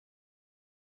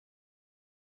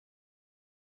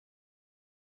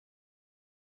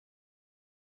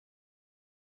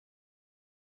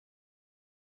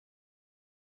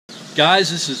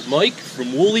Guys, this is Mike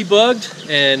from Woolly Bugged,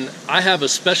 and I have a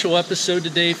special episode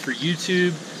today for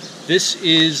YouTube. This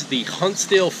is the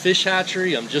Huntsdale Fish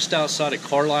Hatchery. I'm just outside of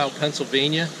Carlisle,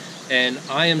 Pennsylvania, and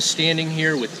I am standing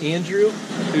here with Andrew,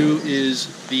 who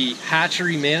is the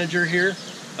hatchery manager here.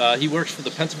 He works for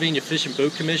the Pennsylvania Fish and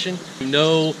Boat Commission. You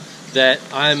know that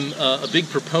I'm a big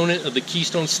proponent of the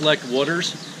Keystone Select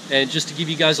waters, and just to give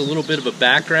you guys a little bit of a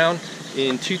background,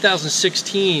 in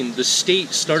 2016 the state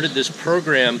started this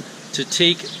program to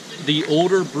take the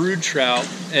older brood trout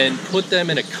and put them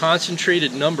in a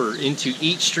concentrated number into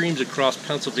 8 streams across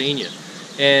Pennsylvania.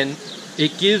 And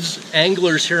it gives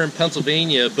anglers here in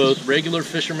Pennsylvania, both regular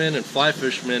fishermen and fly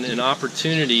fishermen, an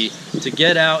opportunity to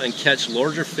get out and catch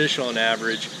larger fish on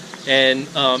average, and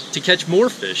to catch more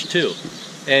fish too.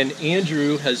 And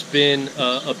Andrew has been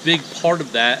a big part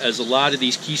of that, as a lot of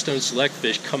these Keystone Select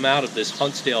fish come out of this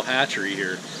Huntsdale hatchery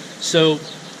here. So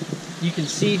you can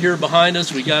see here behind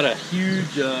us, we got a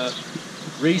huge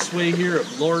raceway here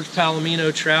of large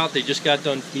palomino trout. They just got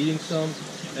done feeding some,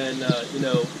 and you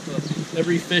know,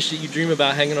 every fish that you dream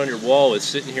about hanging on your wall is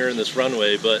sitting here in this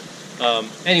runway. But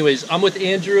anyways, I'm with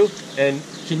Andrew, and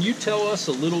can you tell us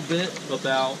a little bit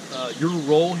about your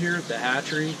role here at the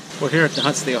hatchery? Well, here at the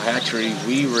Huntsdale Hatchery,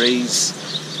 we raise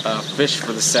fish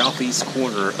for the southeast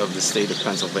corner of the state of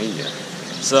Pennsylvania.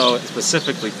 So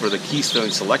specifically for the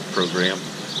Keystone Select program,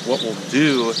 what we'll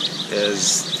do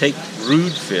is take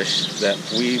brood fish that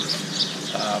we've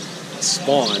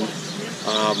spawned,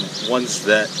 ones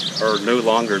that are no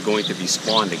longer going to be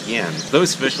spawned again.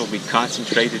 Those fish will be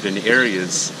concentrated in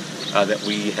areas that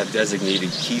we have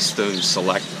designated Keystone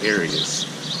Select areas,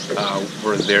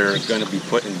 where they're going to be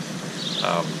put in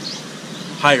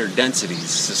higher densities.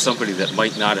 So somebody that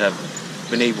might not have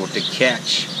been able to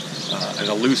catch an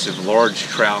elusive large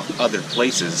trout other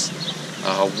places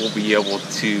will be able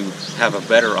to have a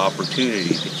better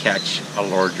opportunity to catch a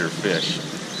larger fish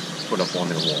put up on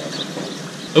their wall.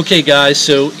 Okay guys,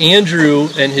 so Andrew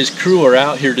and his crew are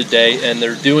out here today, and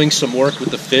they're doing some work with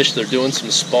the fish. They're doing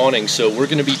some spawning, so we're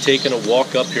going to be taking a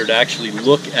walk up here to actually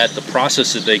look at the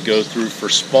process that they go through for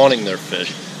spawning their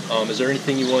fish. Is there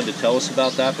anything you wanted to tell us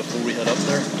about that before we head up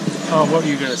there? What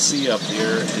you're going to see up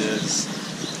here is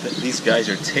that these guys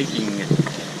are taking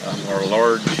our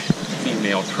large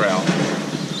female trout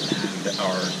and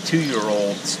our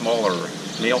 2-year-old smaller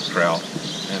male trout,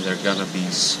 and they're going to be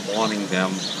spawning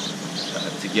them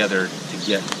together to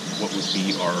get what would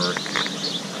be our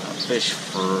fish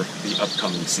for the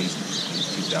upcoming season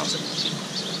in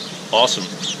 2018. Awesome.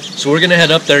 So we're going to head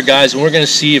up there, guys, and we're going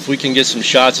to see if we can get some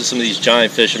shots of some of these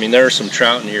giant fish. I mean, there are some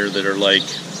trout in here that are like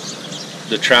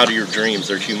the trout of your dreams.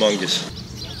 They're humongous.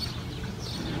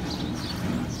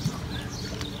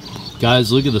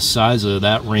 Guys, look at the size of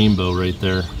that rainbow right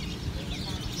there.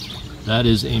 That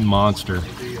is a monster.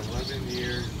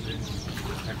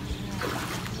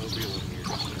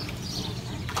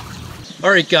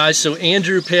 Alright guys, so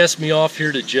Andrew passed me off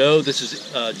here to Joe. This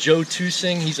is Joe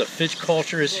Tusing. He's a fish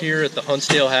culturist here at the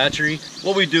Huntsdale Hatchery.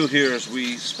 What we do here is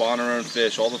we spawn our own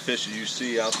fish. All the fish that you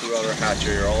see out throughout our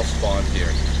hatchery are all spawned here.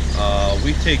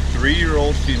 We take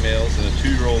 3-year-old females and a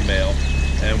 2-year-old male,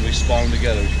 and we spawn them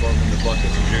together. We spawn them in the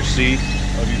buckets, as you see.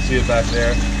 You can see it back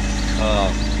there.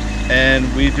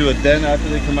 And we do it then after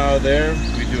they come out of there.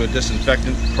 We do a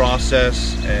disinfectant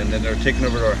process, and then they're taken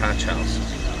over to our hatch house.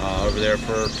 Over there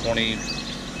for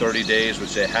 20-30 days,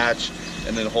 which they hatch,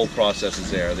 and then the whole process is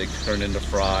there. They turn into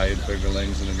fried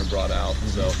fingerlings, and then they're brought out.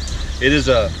 So it is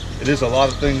a lot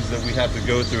of things that we have to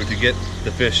go through to get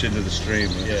the fish into the stream.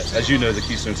 Yeah. As you know, the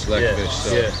Keystone Select fish.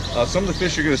 So Yeah. some of the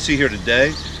fish you're going to see here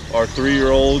today are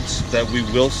 3-year-olds that we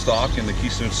will stock in the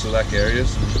Keystone Select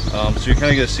areas. So you're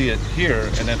kind of going to see it here,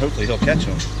 and then hopefully he'll catch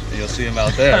them, and you'll see him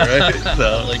out there, right?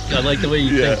 So, I like the way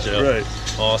you think, Joe. Right.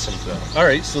 Awesome. All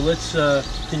right, so let's.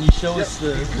 Can you show us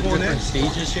the different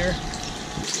stages here?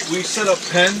 We set up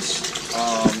pens.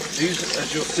 These,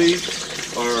 as you'll see,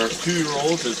 are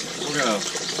 2-year-olds.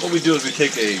 What we do is we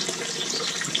take a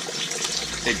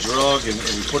drug and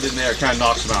we put it in there. It kind of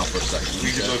knocks them out for a second.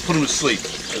 We put them to sleep.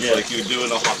 It's like you would do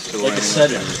in a hospital. Like a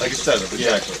sedative. Like a sedative,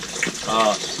 exactly.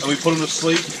 And we put them to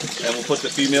sleep, and we'll put the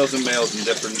females and males in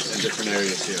different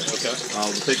areas here. Okay.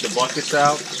 We'll take the buckets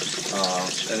out,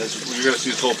 and you're going to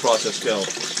see this whole process go.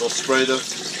 They'll spray the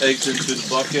eggs into the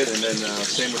bucket, and then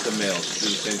same with the males.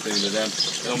 Do the same thing to them.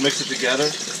 And they'll mix it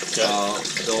together. Okay.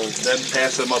 They'll then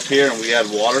pass them up here, and we add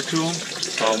water to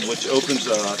them, which opens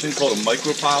a thing called a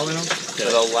micropyle in them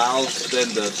that allows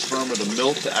then the sperm or the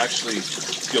milk to actually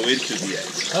go into the egg.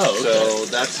 Oh, okay. So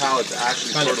that's how it's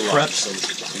actually kind of fertilized. preps them.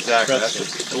 Exactly.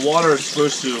 The water is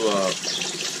supposed to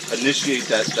initiate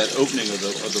that opening of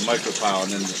the micropile,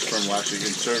 and then the sperm will actually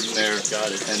insert in there.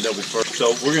 Got it. And they'll be first.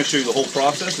 So we're going to show you the whole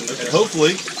process, and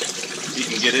hopefully you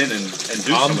can get in and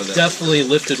do some of that. Definitely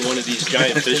lifted one of these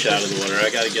giant fish out of the water. I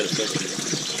got to get a picture.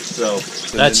 So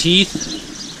that's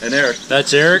Heath and Eric.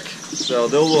 That's Eric. So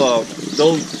they'll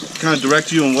kind of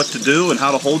direct you on what to do and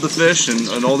how to hold the fish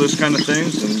and all those kind of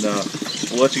things, and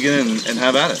we'll let you get in and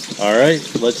have at it. All right,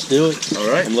 let's do it. All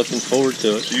right. I'm looking forward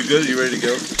to it. You good? You ready to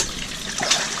go?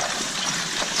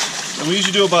 And we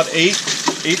usually do about eight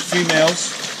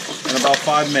females and about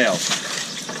 5 males.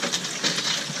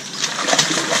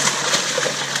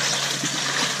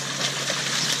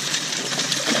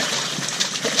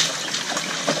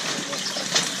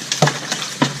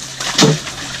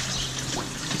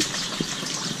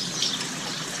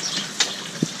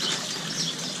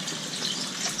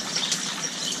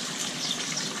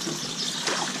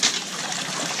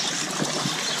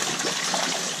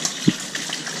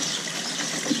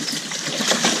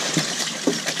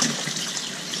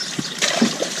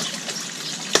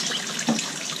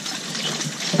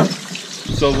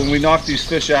 So when we knock these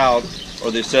fish out,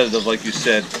 or they sedative like you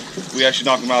said, we actually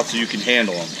knock them out so you can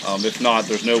handle them. If not,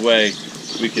 there's no way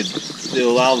we could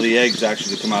allow the eggs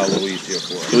actually to come out a little easier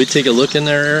for us. Can we take a look in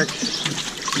there, Eric?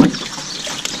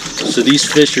 So these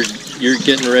fish you're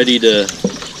getting ready to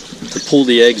pull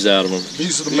the eggs out of them.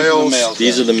 These are the males.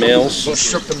 These are the males. We'll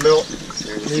strip the milk.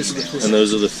 These are the and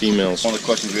those are the females. One of the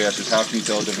questions we ask is how can you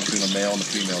tell the difference between a male and a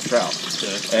female trout?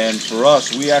 Okay. And for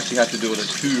us, we actually have to do it with a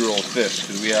 2-year-old fish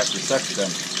because we have to sex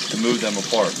them to move them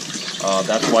apart.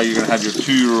 That's why you're going to have your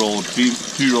 2-year-old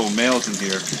males in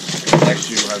here.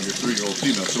 Next year you'll have your 3-year-old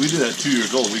females. So we do that at 2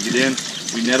 years old. We get in,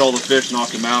 we net all the fish,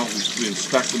 knock them out, we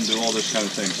inspect them, do all this kind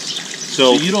of things.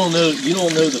 So you don't know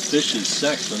the fish's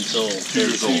sex until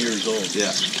 2 years old.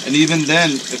 Yeah, and even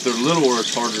then, if they're littler,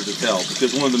 it's harder to tell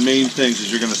because one of the main things is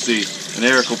you're going to see, and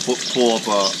Eric will pull up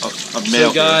a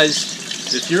male. So guys,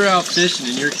 if you're out fishing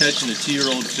and you're catching a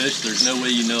 2-year-old fish, there's no way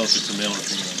you know if it's a male or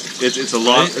female. It's a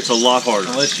lot. Right? It's a lot harder.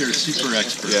 Unless you're a super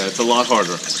expert. Yeah, it's a lot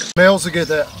harder. Males will get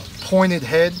that pointed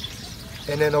head,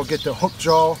 and then they'll get the hook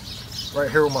jaw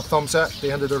right here where my thumb's at.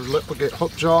 The end of their lip will get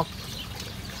hook jaw.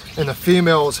 And the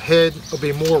female's head will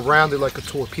be more rounded like a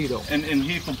torpedo. And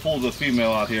Heath will pull the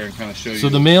female out here and kind of show you. So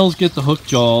the males get the hook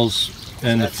jaws,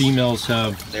 and the females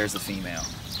have... There's the female.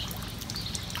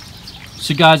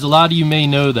 So guys, a lot of you may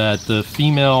know that the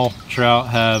female trout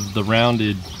have the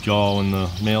rounded jaw and the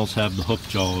males have the hook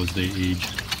jaw as they age.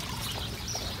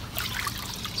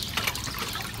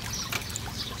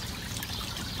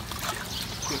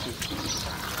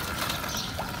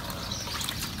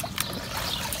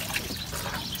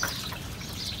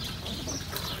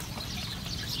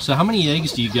 So how many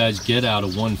eggs do you guys get out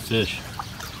of one fish?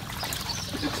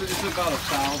 It's about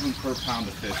 1,000 per pound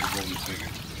of fish is what we figure.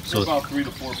 So about 3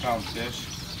 to 4 pound fish.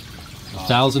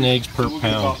 1,000 eggs per we'll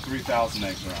pound. About 3,000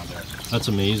 eggs around there. That's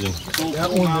amazing. So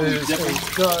that one is a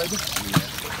stud.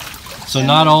 So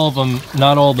not all of them,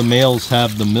 not all the males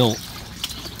have the milk.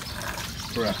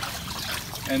 Correct.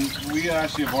 And we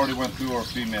actually have already went through our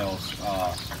females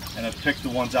and have picked the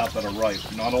ones out that are ripe.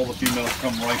 Not all the females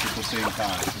come ripe at the same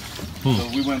time. So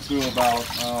we went through about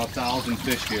 1,000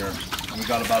 fish here, and we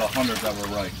got about 100 that were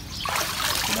ripe.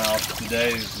 So now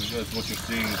today, is what you're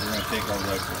seeing is we're going to take our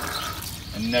ripe ones.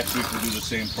 And next week we'll do the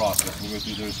same process. We'll go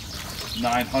through those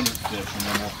 900 fish, and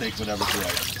then we'll take whatever's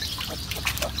ripe.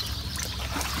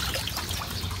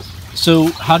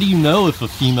 So how do you know if a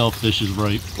female fish is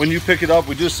ripe? When you pick it up,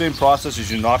 we do the same process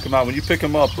as you knock them out. When you pick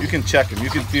them up, you can check them, you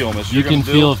can feel them. You can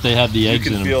feel if they have the eggs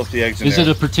in them. You can feel if the eggs in there. Is it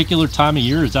a particular time of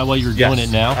year? Is that why you're doing it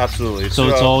now? Absolutely. So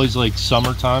it's always like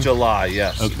summertime? July,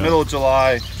 yes. Okay. Middle of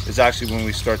July is actually when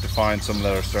we start to find some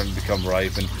that are starting to become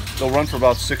ripe, and they'll run for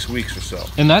about 6 weeks or so.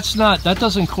 And that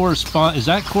doesn't correspond, does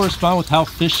that correspond with how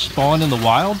fish spawn in the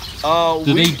wild?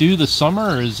 Do they do the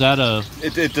summer, or is that a...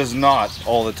 It does not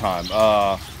all the time.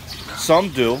 Some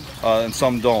do, and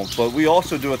some don't. But we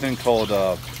also do a thing called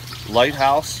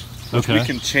lighthouse, which we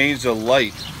can change the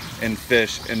light in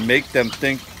fish and make them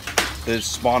think that it's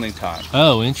spawning time.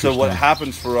 Oh, interesting. So what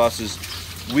happens for us is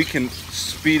we can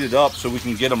speed it up so we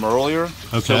can get them earlier,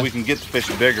 so we can get the fish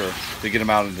bigger to get them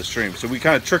out into the stream. So we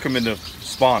kind of trick them into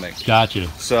spawning. Gotcha.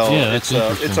 So yeah,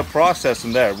 it's a process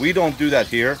in there. We don't do that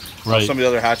here. Right. Some of the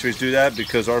other hatcheries do that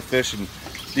because our fish and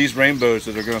these rainbows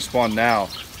that are going to spawn now,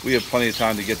 we have plenty of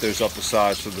time to get those up the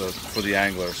size for the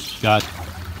anglers. Gotcha.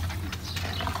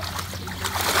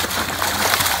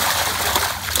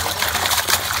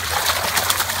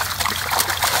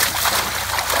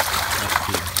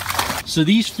 So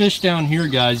these fish down here,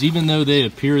 guys, even though they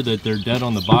appear that they're dead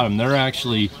on the bottom, they're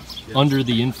actually under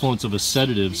the influence of a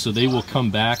sedative, so they will come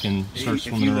back and start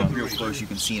swimming around. If you look real close, you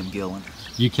can see them gilling.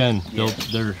 You can. Yeah.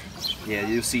 They're. Yeah,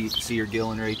 you'll see your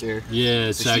gilling right there. Yeah,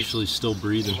 it's actually still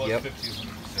breathing. Yep.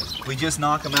 We just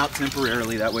knock them out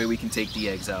temporarily. That way we can take the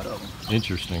eggs out of them.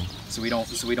 Interesting. So we don't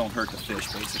hurt the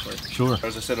fish, basically. Sure.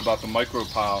 As I said about the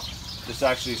micropile, this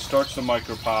actually starts the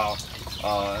micropile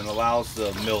and allows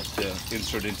the milk to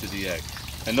insert into the egg.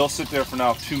 And they'll sit there for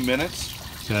now 2 minutes.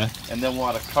 Okay. And then we'll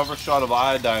add a cover shot of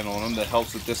iodine on them that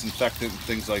helps with disinfectant and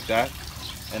things like that.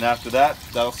 And after that,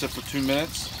 that'll sit for 2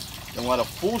 minutes. Then we'll add a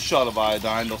full shot of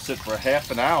iodine. They'll sit for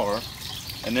half an hour.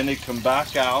 And then they come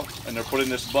back out and they're put in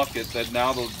this bucket that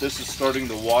now this is starting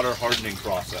the water hardening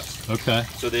process. Okay.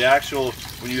 So the actual,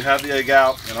 when you have the egg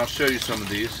out, and I'll show you some of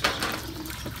these.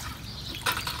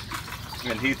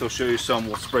 And Heath will show you some,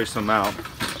 we'll spray some out.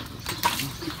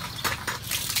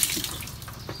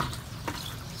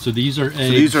 So these are eggs. So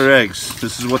these are eggs.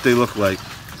 This is what they look like.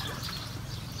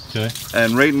 Okay.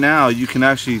 And right now you can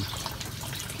actually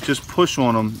just push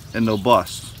on them and they'll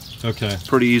bust. Okay.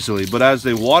 Pretty easily. But as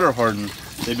they water harden,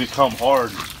 they become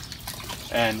hard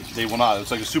and they will not. It's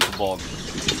like a super ball.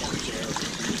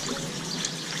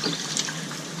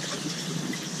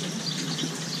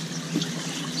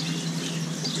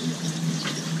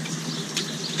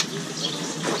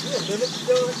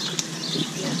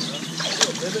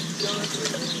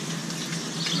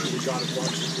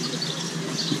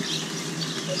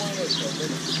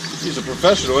 He's a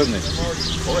professional, isn't he?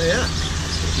 Oh yeah.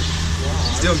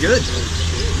 He's doing good.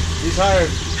 He's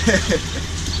hired.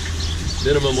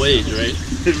 Minimum wage, right?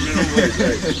 Minimum wage,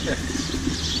 right.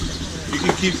 You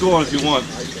can keep going if you want.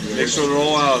 Make sure they're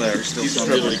all out of there. Still Keep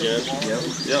something. stripping again. Yep.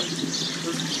 Yep.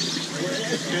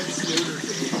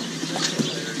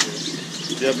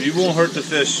 Yeah, but you won't hurt the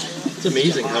fish. It's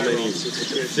amazing how many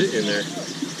fit in there.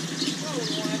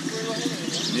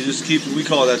 You just keep, we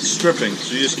call that stripping.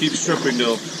 So you just keep stripping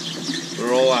till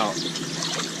they're all out.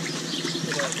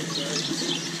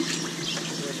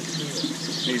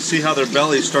 You see how their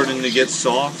belly's starting to get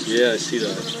soft? Yeah, I see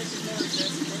that.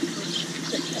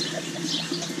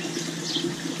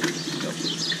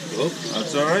 Oh,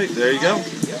 that's all right. There you go.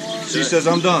 She says,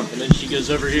 I'm done. And then she goes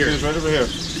over She here. goes right over here.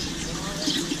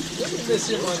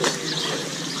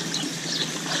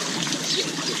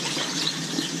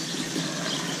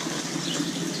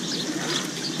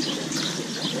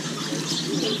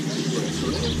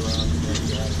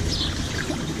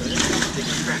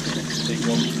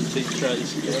 Take try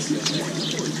this again.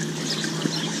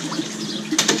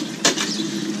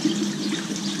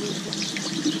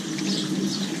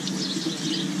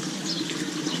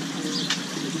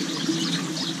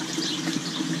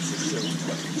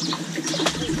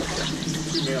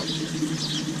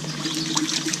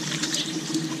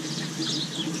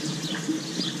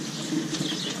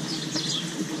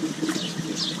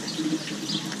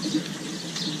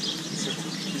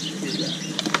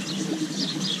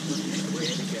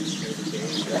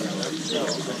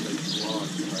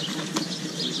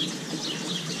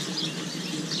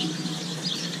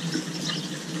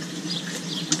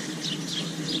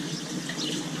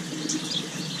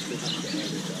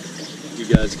 You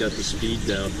guys got the speed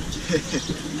down.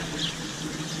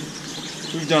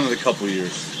 We've done it a couple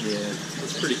years. Yeah,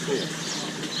 that's pretty cool.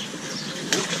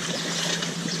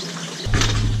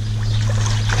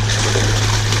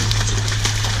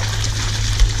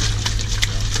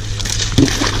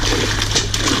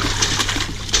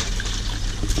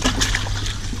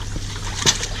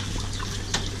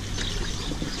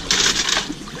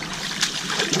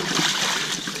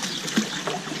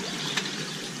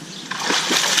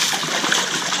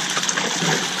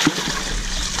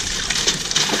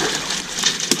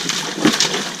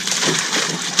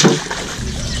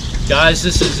 Guys,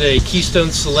 this is a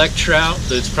Keystone Select Trout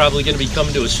that's probably going to be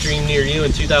coming to a stream near you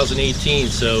in 2018,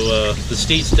 so the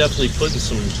state's definitely putting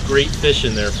some great fish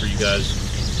in there for you guys.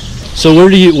 So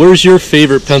where's your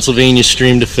favorite Pennsylvania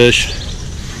stream to fish?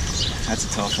 That's a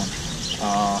tough one.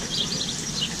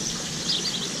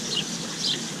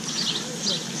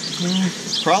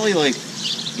 Probably like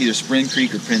either Spring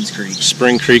Creek or Penn's Creek.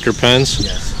 Spring Creek or Penn's?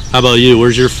 Yes. How about you?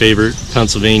 Where's your favorite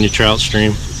Pennsylvania trout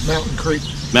stream? Mountain Creek.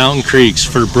 Mountain Creeks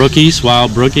for brookies,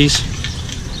 wild brookies.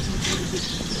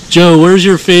 Joe, where's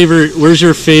your favorite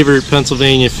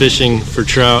Pennsylvania fishing for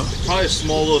trout? Probably a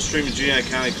small little stream in Giant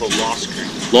County called Lost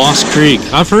Creek. Lost Creek.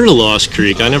 I've heard of Lost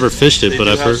Creek. I never fished it, but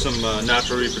I've heard. They do have some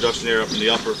natural reproduction area up in the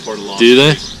upper part of Lost Do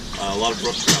they? Creek. A lot of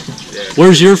brook trout. Yeah.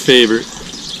 Where's your favorite?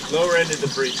 Lower end of the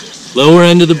breaches. Lower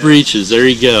end of the breaches. There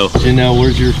you go. And now,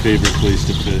 where's your favorite place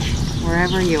to fish?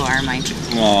 Wherever you are, Mike.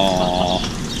 Aww.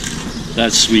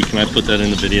 That's sweet. Can I put that in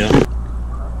the video?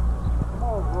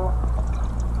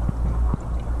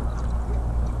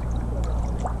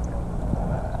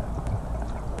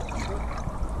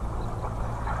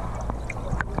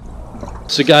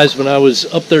 So guys, when I was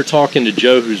up there talking to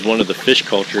Joe, who's one of the fish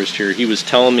culturists here, he was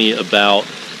telling me about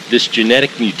this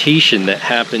genetic mutation that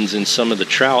happens in some of the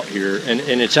trout here, and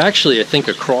it's actually, I think,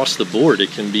 across the board.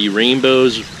 It can be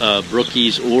rainbows,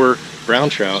 brookies, or brown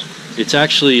trout. It's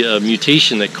actually a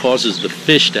mutation that causes the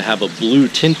fish to have a blue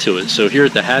tint to it. So here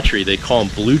at the hatchery, they call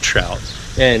them blue trout.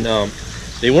 And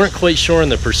they weren't quite sure on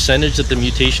the percentage that the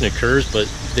mutation occurs, but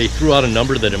they threw out a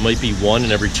number that it might be 1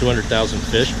 in every 200,000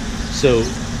 fish. So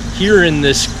here in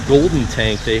this golden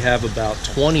tank, they have about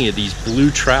 20 of these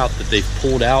blue trout that they've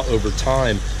pulled out over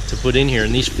time to put in here.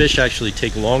 And these fish actually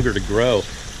take longer to grow,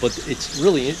 but it's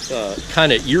really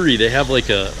kind of eerie. They have like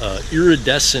a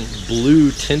iridescent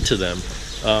blue tint to them.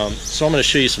 So I'm going to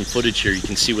show you some footage here. You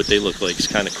can see what they look like. It's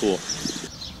kind of cool.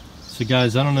 So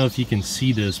guys, I don't know if you can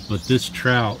see this, but this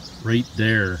trout right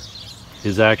there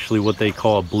is actually what they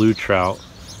call a blue trout.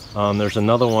 There's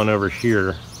another one over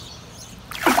here.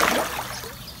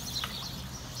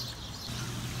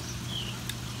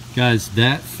 Guys,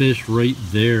 that fish right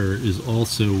there is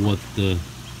also what the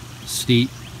state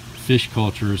fish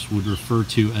culturists would refer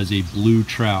to as a blue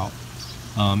trout.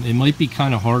 It might be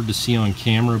kind of hard to see on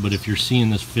camera, but if you're seeing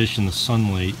this fish in the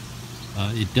sunlight,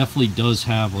 it definitely does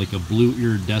have like a blue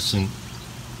iridescent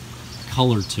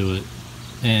color to it.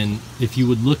 And if you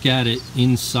would look at it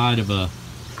inside of a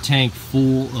tank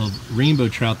full of rainbow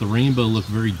trout, the rainbow look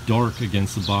very dark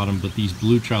against the bottom, but these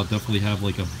blue trout definitely have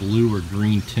like a blue or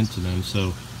green tint to them.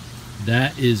 So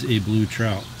that is a blue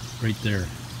trout right there.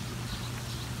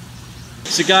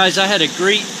 So guys, I had a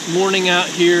great morning out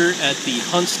here at the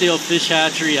Huntsdale Fish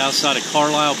Hatchery outside of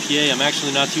Carlisle, PA. I'm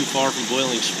actually not too far from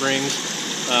Boiling Springs.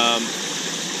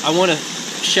 I want to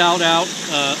shout out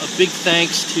a big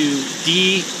thanks to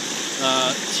Dee,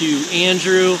 to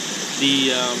Andrew,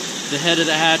 the head of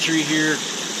the hatchery here,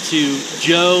 to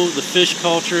Joe, the fish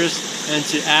culturist, and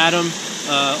to Adam,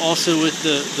 also with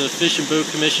the Fish and Boat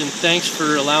Commission. Thanks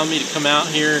for allowing me to come out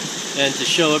here and to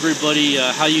show everybody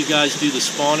how you guys do the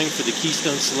spawning for the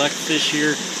Keystone Select fish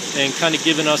here, and kind of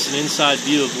giving us an inside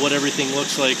view of what everything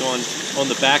looks like on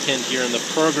the back end here in the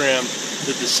program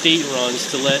that the state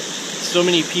runs to let so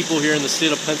many people here in the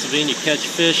state of Pennsylvania catch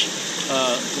fish,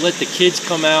 let the kids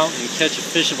come out and catch a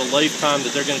fish of a lifetime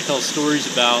that they're going to tell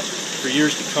stories about for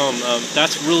years to come.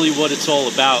 That's really what it's all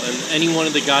about, and any one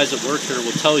of the guys that work here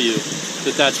will tell you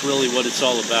that that's really what it's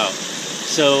all about.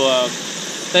 So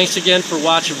thanks again for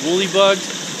watching Woolly Bugged.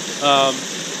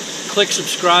 Click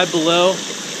subscribe below.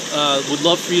 Would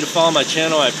love for you to follow my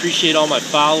channel. I appreciate all my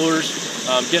followers.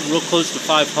 I'm getting real close to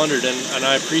 500, and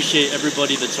I appreciate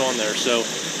everybody that's on there. So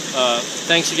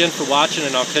thanks again for watching,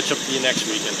 and I'll catch up with you next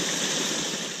weekend.